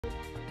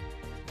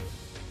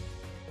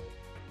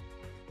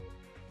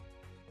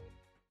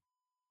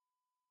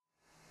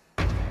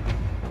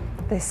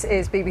This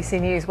is BBC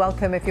News.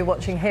 Welcome if you're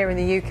watching here in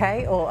the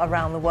UK or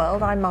around the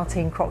world. I'm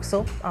Martine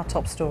Croxall. Our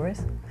top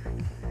stories.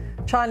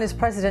 China's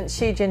President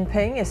Xi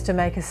Jinping is to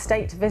make a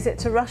state visit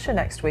to Russia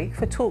next week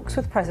for talks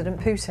with President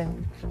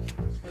Putin.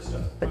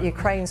 But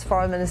Ukraine's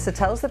foreign minister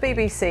tells the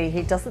BBC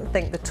he doesn't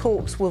think the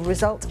talks will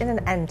result in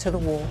an end to the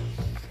war.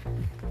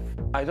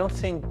 I don't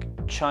think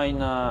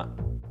China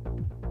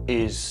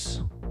has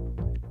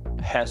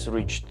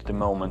reached the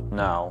moment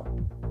now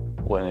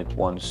when it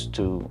wants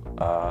to,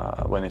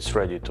 when it's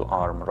ready to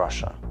arm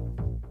Russia.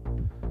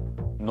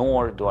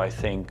 Nor do I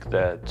think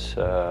that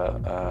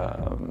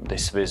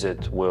this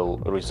visit will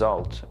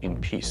result in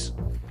peace.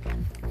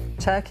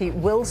 Turkey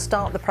will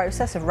start the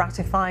process of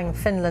ratifying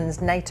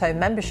Finland's NATO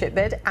membership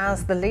bid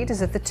as the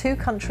leaders of the two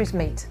countries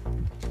meet.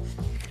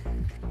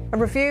 A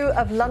review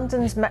of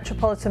London's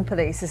Metropolitan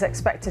Police is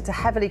expected to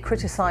heavily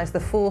criticise the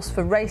force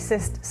for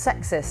racist,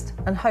 sexist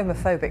and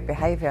homophobic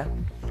behaviour.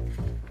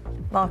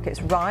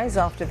 Markets rise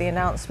after the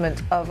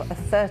announcement of a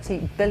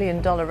 $30 billion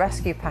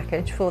rescue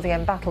package for the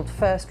embattled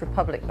First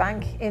Republic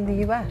Bank in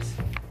the US.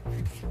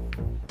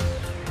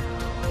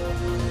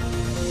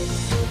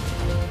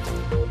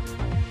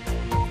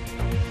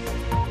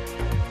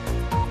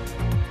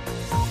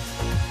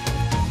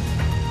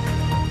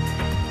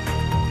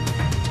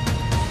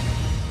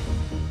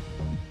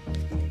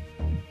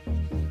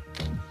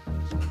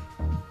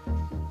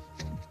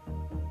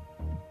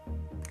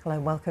 Hello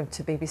and welcome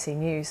to BBC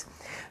News.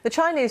 The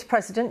Chinese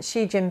President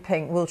Xi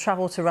Jinping will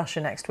travel to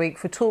Russia next week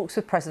for talks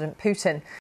with President Putin.